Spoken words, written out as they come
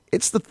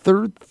It's the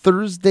third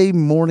Thursday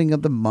morning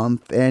of the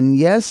month, and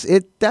yes,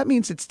 that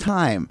means it's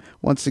time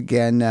once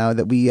again now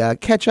that we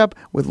catch up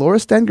with Laura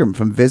Stengrim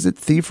from Visit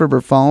Thief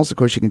River Falls. Of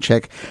course, you can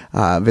check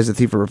Visit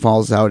Thief River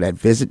Falls out at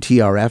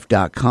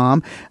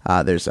visittrf.com.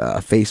 There's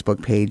a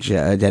Facebook page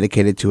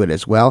dedicated to it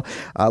as well.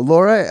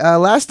 Laura,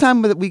 last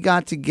time that we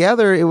got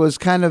together, it was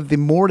kind of the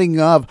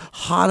morning of,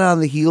 hot on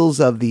the heels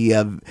of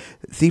the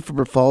Thief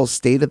River Falls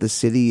State of the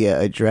City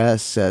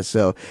address.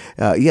 So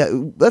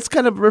let's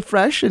kind of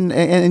refresh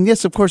and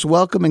yes, of course,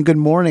 welcome and good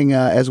morning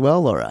as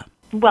well, Laura.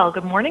 Well,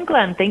 good morning,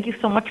 Glenn. Thank you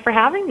so much for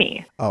having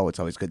me. Oh, it's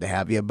always good to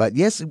have you. But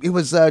yes, it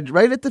was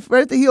right at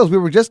the heels. We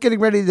were just getting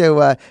ready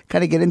to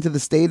kind of get into the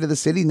state of the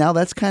city. Now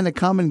that's kind of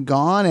come and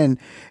gone, and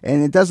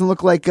it doesn't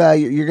look like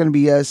you're going to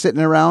be sitting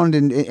around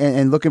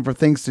and looking for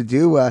things to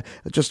do.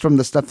 Just from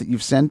the stuff that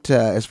you've sent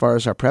as far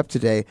as our prep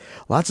today,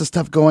 lots of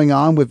stuff going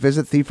on with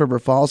Visit Thief River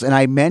Falls. And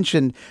I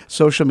mentioned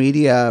social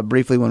media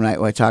briefly when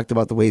I talked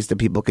about the ways that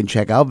people can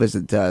check out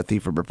Visit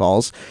Thief River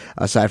Falls,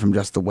 aside from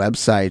just the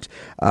website.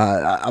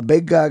 A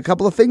big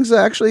couple of things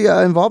actually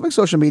involving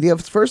social media.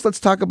 First, let's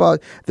talk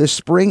about the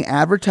spring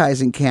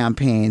advertising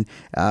campaign.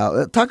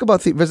 Talk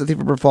about Visit Thief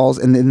River Falls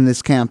and in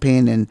this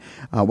campaign and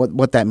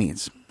what that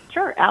means.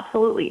 Sure,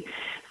 absolutely.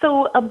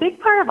 So a big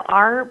part of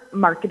our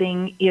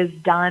marketing is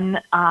done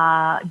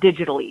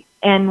digitally,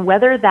 and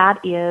whether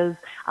that is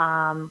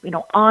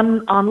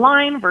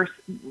online versus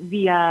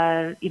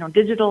via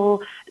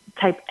digital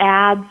type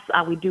ads.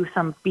 We do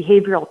some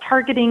behavioral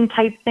targeting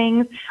type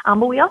things,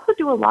 but we also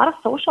do a lot of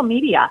social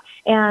media.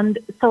 And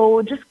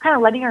so just kind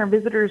of letting our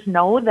visitors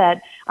know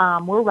that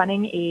we're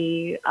running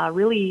a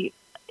really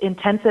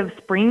intensive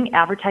spring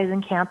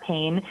advertising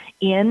campaign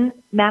in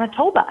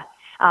Manitoba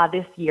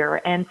this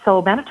year. And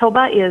so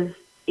Manitoba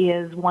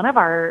is one of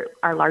our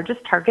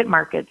largest target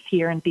markets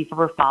here in Thief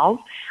River Falls.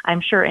 I'm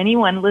sure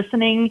anyone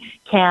listening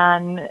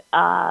can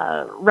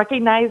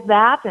recognize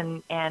that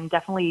and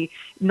definitely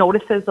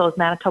notices those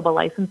Manitoba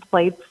license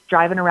plates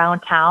driving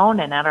around town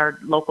and at our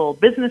local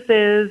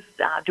businesses,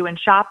 doing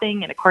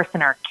shopping, and of course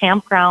in our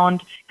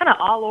campground, kind of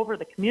all over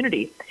the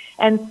community.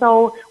 And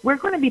so we're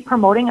going to be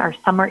promoting our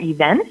summer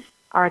events,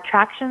 our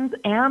attractions,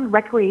 and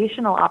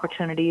recreational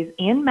opportunities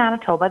in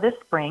Manitoba this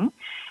spring.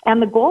 And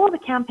the goal of the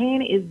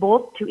campaign is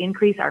both to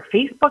increase our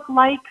Facebook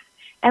likes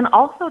and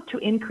also to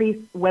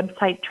increase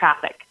website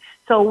traffic.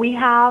 So we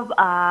have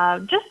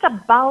just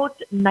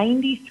about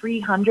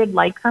 9,300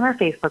 likes on our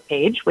Facebook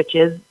page, which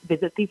is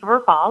Visit Thief River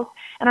Falls,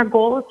 and our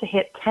goal is to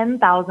hit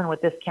 10,000 with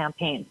this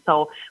campaign.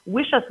 So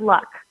wish us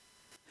luck.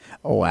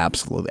 Oh,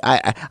 absolutely.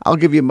 I'll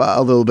give you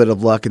a little bit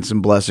of luck and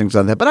some blessings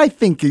on that, but I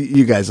think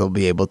you guys will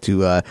be able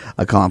to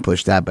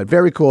accomplish that. But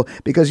very cool,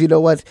 because you know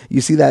what?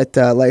 You see that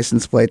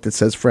license plate that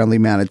says Friendly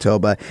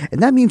Manitoba,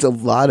 and that means a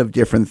lot of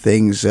different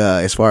things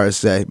as far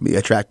as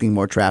attracting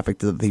more traffic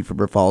to the Thief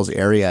River Falls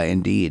area,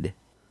 indeed.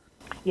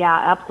 Yeah,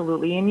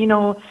 absolutely.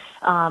 And,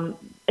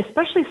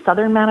 especially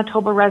southern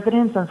Manitoba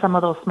residents and some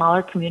of those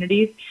smaller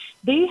communities,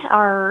 they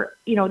are,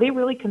 they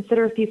really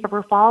consider Thief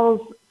River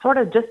Falls sort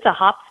of just a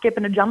hop, skip,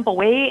 and a jump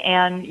away.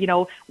 And,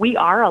 we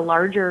are a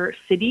larger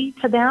city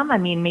to them. I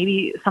mean,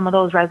 maybe some of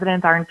those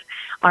residents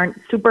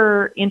aren't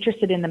super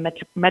interested in the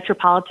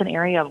metropolitan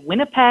area of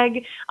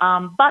Winnipeg,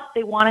 but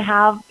they want to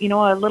have,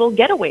 a little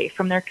getaway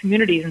from their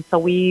communities. And so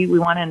we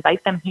want to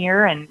invite them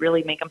here and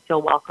really make them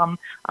feel welcome.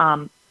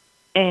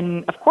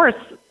 And of course,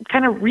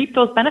 kind of reap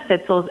those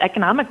benefits, those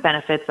economic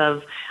benefits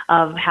of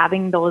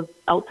having those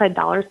outside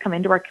dollars come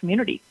into our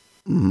community.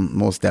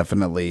 Most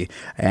definitely.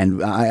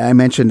 And I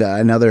mentioned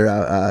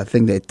another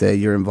thing that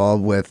you're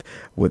involved with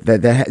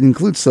that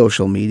includes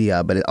social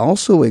media, but it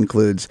also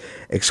includes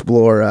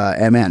Explore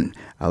MN.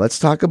 Let's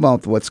talk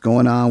about what's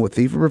going on with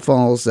Thief River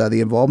Falls,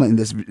 the involvement in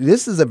this.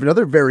 This is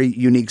another very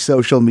unique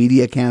social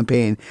media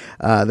campaign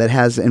that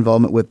has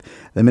involvement with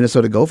the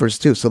Minnesota Gophers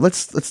too. So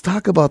let's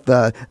talk about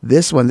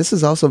this one. This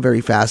is also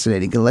very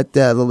fascinating. Can you let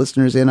the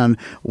listeners in on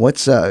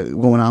what's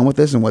going on with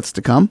this and what's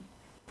to come?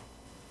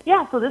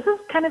 Yeah, so this is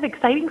kind of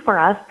exciting for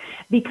us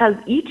because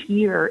each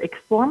year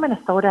Explore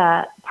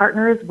Minnesota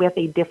partners with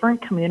a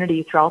different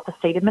community throughout the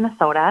state of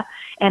Minnesota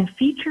and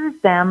features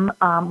them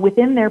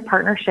within their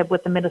partnership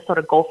with the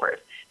Minnesota Gophers.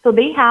 So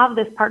they have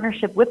this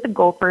partnership with the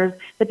Gophers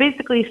that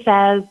basically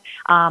says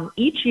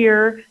each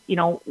year,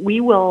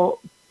 we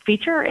will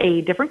feature a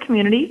different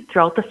community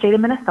throughout the state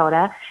of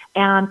Minnesota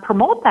and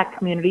promote that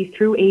community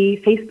through a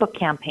Facebook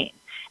campaign.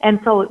 And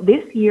so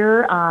this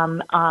year,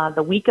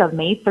 the week of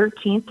May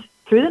 13th,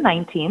 through the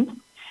 19th,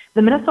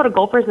 the Minnesota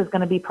Gophers is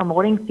going to be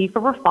promoting Thief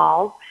River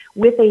Falls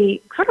with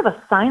a sort of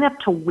a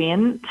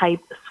sign-up-to-win type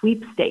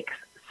sweepstakes.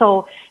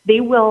 So they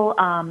will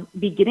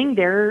be getting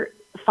their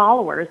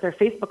followers, their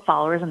Facebook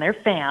followers and their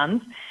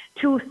fans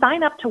to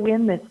sign up to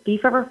win this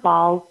Thief River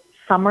Falls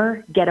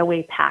summer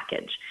getaway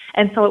package.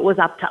 And so it was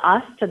up to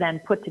us to then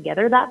put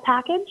together that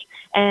package.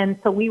 And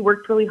so we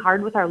worked really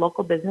hard with our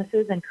local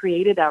businesses and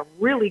created a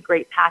really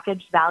great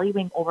package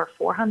valuing over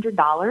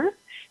 $400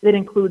 that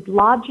includes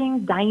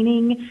lodging,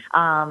 dining,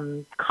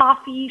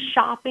 coffee,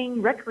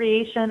 shopping,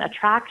 recreation,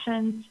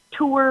 attractions,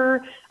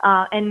 tour,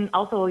 and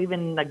also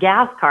even a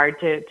gas card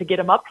to get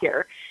them up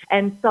here.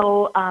 And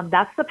so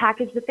that's the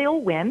package that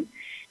they'll win.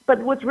 But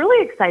what's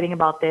really exciting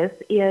about this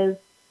is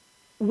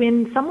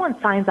when someone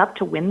signs up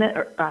to win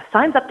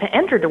signs up to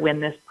enter to win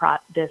this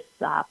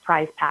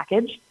prize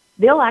package,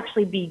 they'll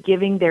actually be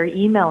giving their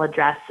email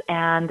address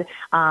and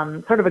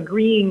sort of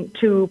agreeing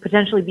to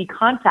potentially be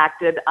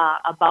contacted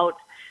about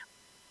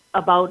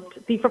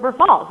Thief River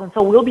Falls. And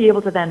so we'll be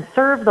able to then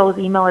serve those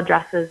email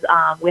addresses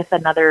with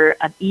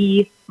an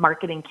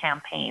e-marketing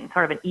campaign,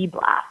 sort of an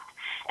e-blast.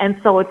 And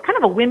so it's kind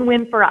of a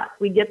win-win for us.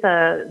 We get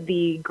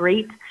the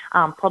great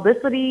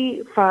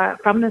publicity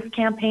from this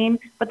campaign,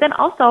 but then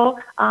also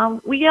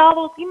we get all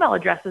those email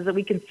addresses that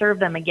we can serve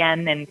them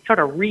again and sort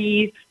of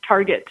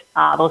re-target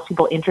those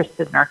people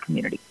interested in our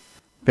community.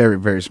 Very,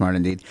 very smart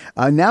indeed.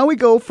 Now we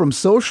go from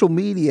social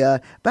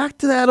media back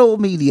to that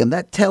old medium,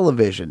 that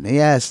television.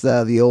 Yes,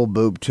 the old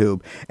boob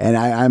tube. And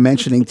I'm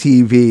mentioning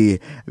TV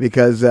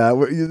because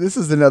this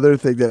is another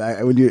thing that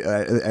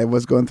I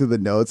was going through the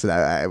notes and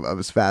I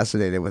was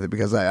fascinated with it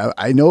because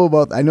I know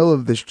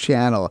of this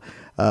channel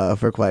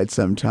for quite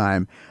some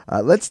time.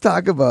 Let's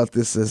talk about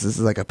this. This is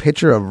like a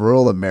picture of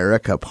rural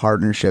America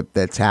partnership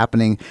that's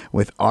happening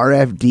with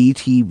RFD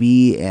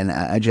TV and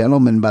a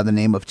gentleman by the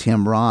name of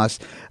Tim Ross.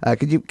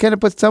 Could you kind of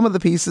put some of the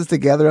pieces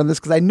together on this?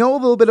 Because I know a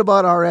little bit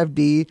about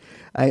RFD.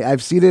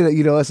 I've seen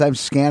it, as I'm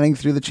scanning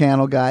through the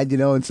channel guide,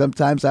 and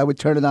sometimes I would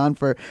turn it on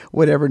for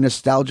whatever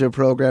nostalgia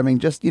programming.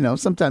 Just,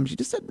 sometimes you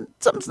just said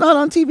something's not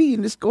on TV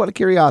and just go out of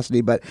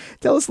curiosity. But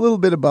tell us a little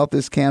bit about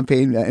this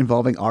campaign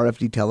involving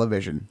RFD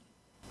television.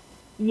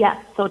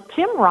 Yes, so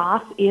Tim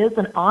Ross is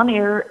an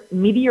on-air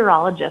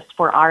meteorologist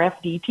for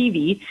RFD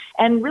TV,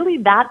 and really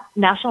that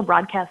national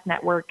broadcast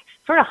network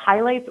sort of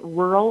highlights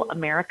rural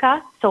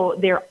America. So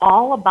they're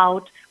all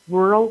about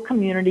rural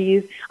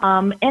communities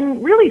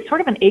and really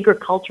sort of an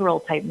agricultural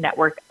type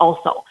network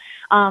also.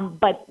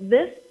 But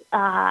this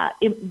guy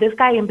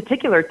in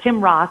particular,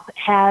 Tim Ross,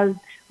 has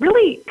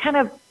really kind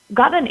of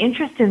gotten an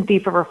interest in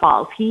Thief River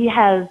Falls. He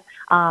has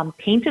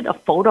painted a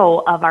photo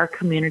of our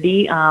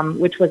community,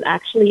 which was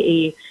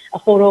actually a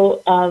photo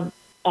of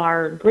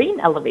our grain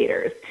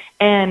elevators,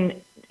 and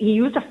he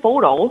used a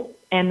photo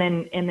and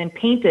then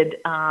painted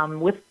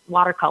with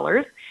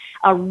watercolors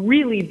a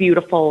really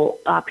beautiful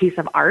piece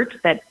of art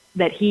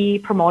that he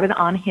promoted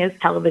on his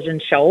television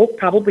show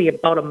probably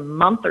about a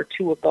month or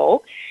two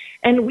ago,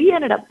 and we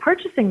ended up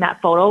purchasing that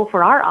photo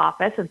for our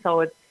office. And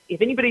so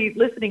if anybody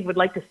listening would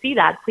like to see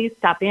that, please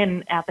stop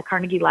in at the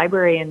Carnegie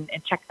Library and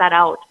check that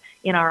out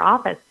in our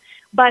office.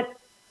 But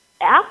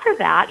after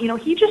that,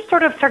 he just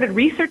sort of started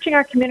researching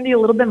our community a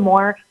little bit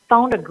more,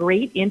 found a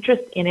great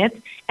interest in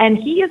it, and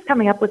he is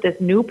coming up with this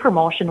new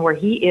promotion where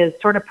he is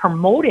sort of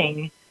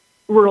promoting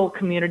rural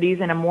communities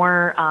in a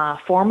more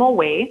formal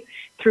way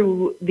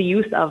through the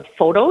use of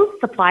photos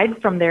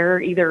supplied from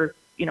their either,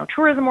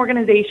 tourism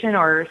organization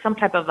or some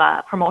type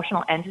of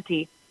promotional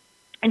entity.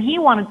 And he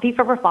wanted Thief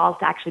River Falls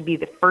to actually be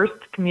the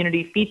first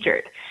community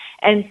featured.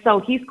 And so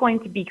he's going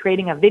to be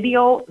creating a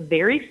video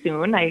very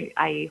soon.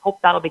 I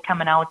hope that'll be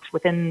coming out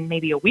within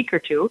maybe a week or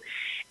two.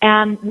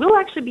 And we'll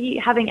actually be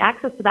having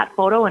access to that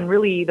photo and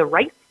really the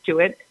rights to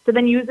it to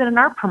then use it in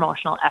our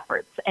promotional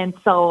efforts. And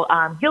so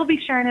he'll be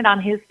sharing it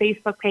on his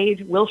Facebook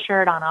page. We'll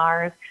share it on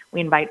ours.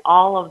 We invite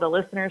all of the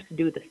listeners to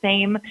do the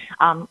same.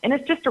 And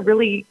it's just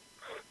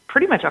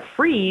pretty much a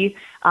free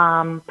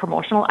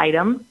promotional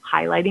item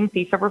highlighting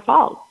Thief River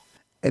Falls.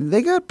 And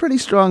they got pretty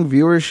strong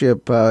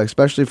viewership,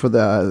 especially for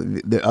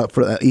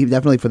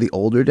definitely for the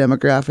older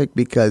demographic,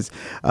 because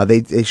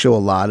they show a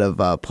lot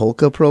of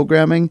polka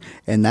programming,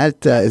 and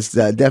that is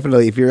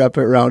definitely, if you're up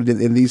around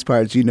in these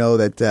parts,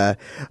 that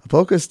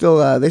polka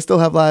still they still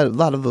have a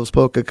lot of those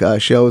polka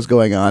shows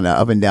going on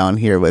up and down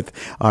here with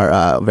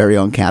our very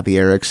own Kathy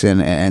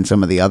Erickson and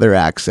some of the other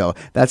acts. So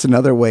that's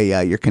another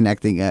way you're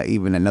connecting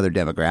even another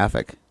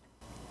demographic.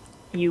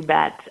 You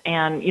bet,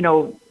 and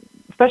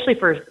especially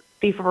for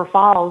Thief River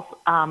Falls,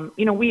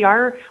 we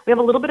have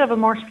a little bit of a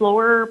more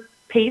slower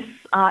pace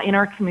in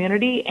our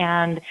community,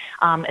 and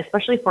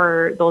especially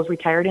for those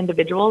retired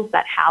individuals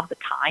that have the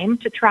time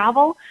to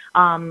travel,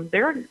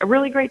 they're a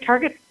really great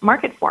target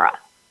market for us.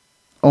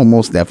 Oh,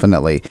 most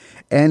definitely.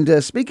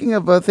 And speaking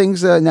of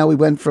things, now we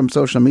went from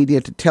social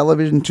media to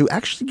television to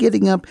actually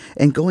getting up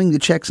and going to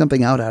check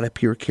something out of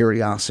pure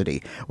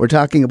curiosity. We're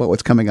talking about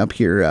what's coming up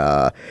here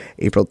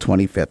April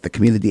 25th, the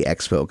Community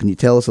Expo. Can you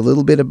tell us a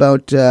little bit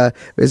about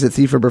Visit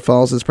Thief River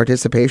Falls'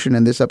 participation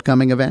in this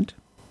upcoming event?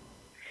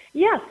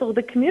 Yeah, so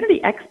the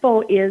Community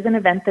Expo is an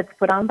event that's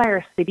put on by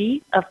our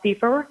city of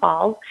Thief River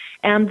Falls,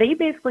 and they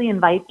basically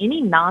invite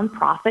any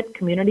nonprofit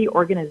community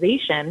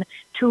organization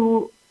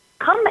to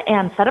come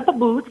and set up a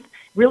booth,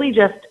 really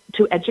just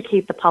to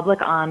educate the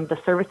public on the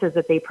services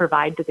that they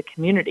provide to the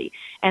community.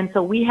 And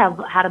so we have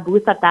had a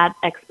booth at that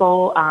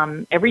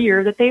expo every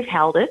year that they've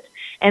held it.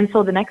 And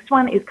so the next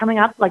one is coming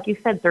up, like you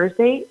said,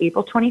 Thursday,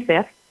 April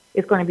 25th.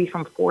 is going to be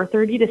from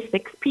 4:30 to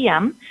 6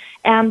 p.m.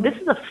 And this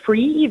is a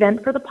free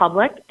event for the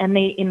public, and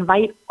they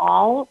invite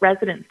all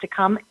residents to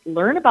come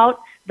learn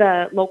about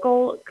the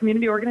local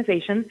community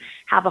organizations,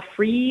 have a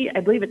free, I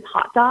believe it's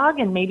hot dog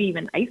and maybe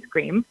even ice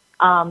cream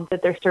that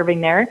they're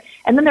serving there.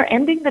 And then they're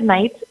ending the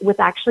night with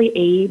actually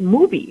a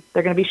movie.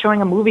 They're going to be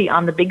showing a movie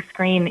on the big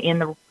screen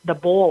in the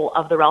bowl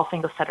of the Ralph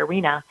Engelstad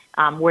Arena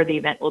where the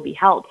event will be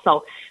held.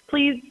 So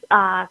please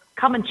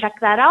come and check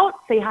that out.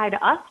 Say hi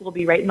to us. We'll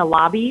be right in the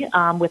lobby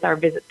with our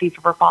Visit Thief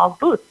River Falls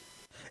booth.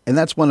 And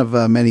that's one of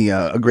many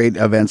great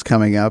events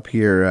coming up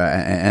here.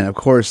 And of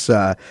course,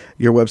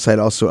 your website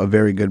also a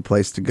very good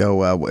place to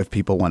go if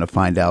people want to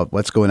find out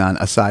what's going on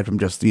aside from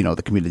just,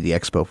 the Community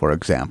Expo, for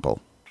example.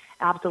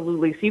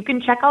 Absolutely. So you can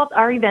check out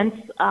our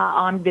events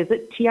on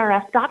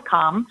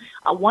visittrf.com.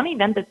 One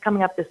event that's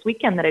coming up this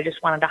weekend that I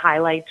just wanted to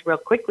highlight real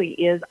quickly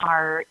is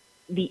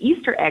the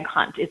Easter egg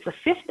hunt. It's the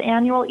 5th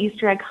annual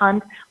Easter egg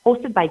hunt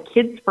hosted by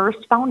Kids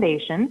First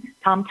Foundation.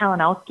 Tom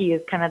Kalinowski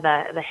is kind of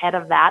the head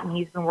of that, and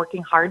he's been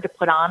working hard to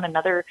put on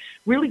another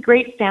really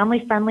great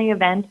family-friendly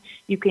event.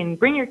 You can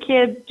bring your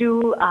kids,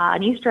 do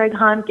an Easter egg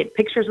hunt, get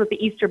pictures with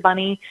the Easter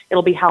Bunny.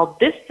 It'll be held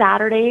this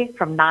Saturday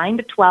from 9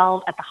 to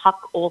 12 at the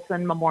Huck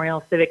Olson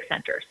Memorial Civic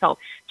Center. So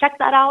check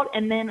that out,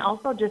 and then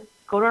also just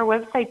go to our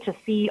website to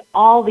see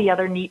all the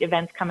other neat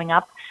events coming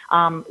up.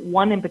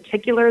 One in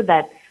particular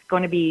that's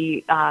going to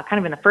be kind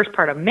of in the first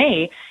part of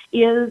May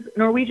is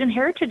Norwegian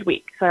Heritage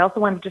Week. So I also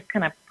want to just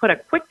kind of put a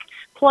quick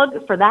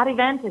plug for that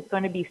event. It's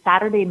going to be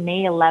Saturday,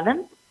 May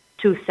 11th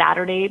to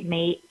Saturday,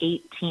 May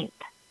 18th.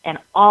 And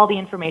all the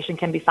information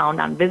can be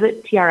found on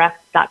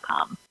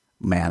visittrf.com.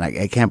 Man,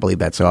 I can't believe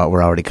that. So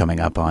we're already coming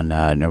up on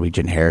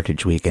Norwegian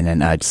Heritage Week. And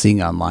then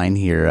seeing online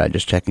here,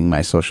 just checking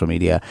my social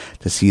media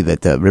to see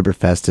that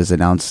Riverfest has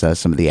announced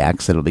some of the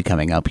acts that will be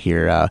coming up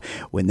here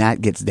when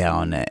that gets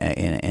down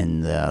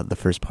in the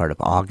first part of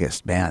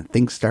August. Man,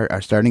 things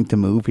are starting to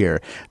move here.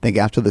 I think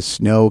after the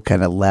snow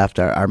kind of left,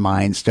 our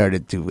minds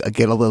started to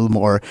get a little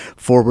more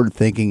forward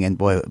thinking. And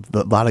boy,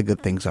 a lot of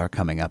good things are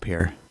coming up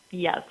here.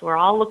 Yes, we're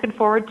all looking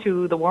forward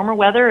to the warmer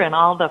weather and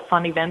all the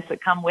fun events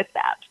that come with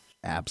that.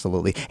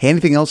 Absolutely. Hey,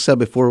 anything else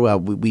before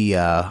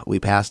we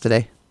pass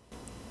today?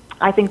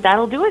 I think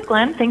that'll do it,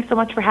 Glenn. Thanks so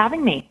much for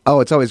having me.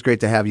 Oh, it's always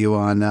great to have you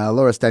on.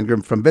 Laura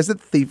Stengrim from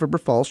Visit Thief River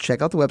Falls.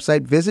 Check out the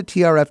website,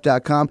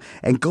 visittrf.com,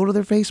 and go to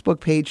their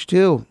Facebook page,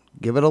 too.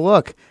 Give it a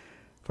look.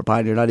 For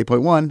Pioneer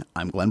 90.1,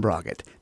 I'm Glenn Broggett.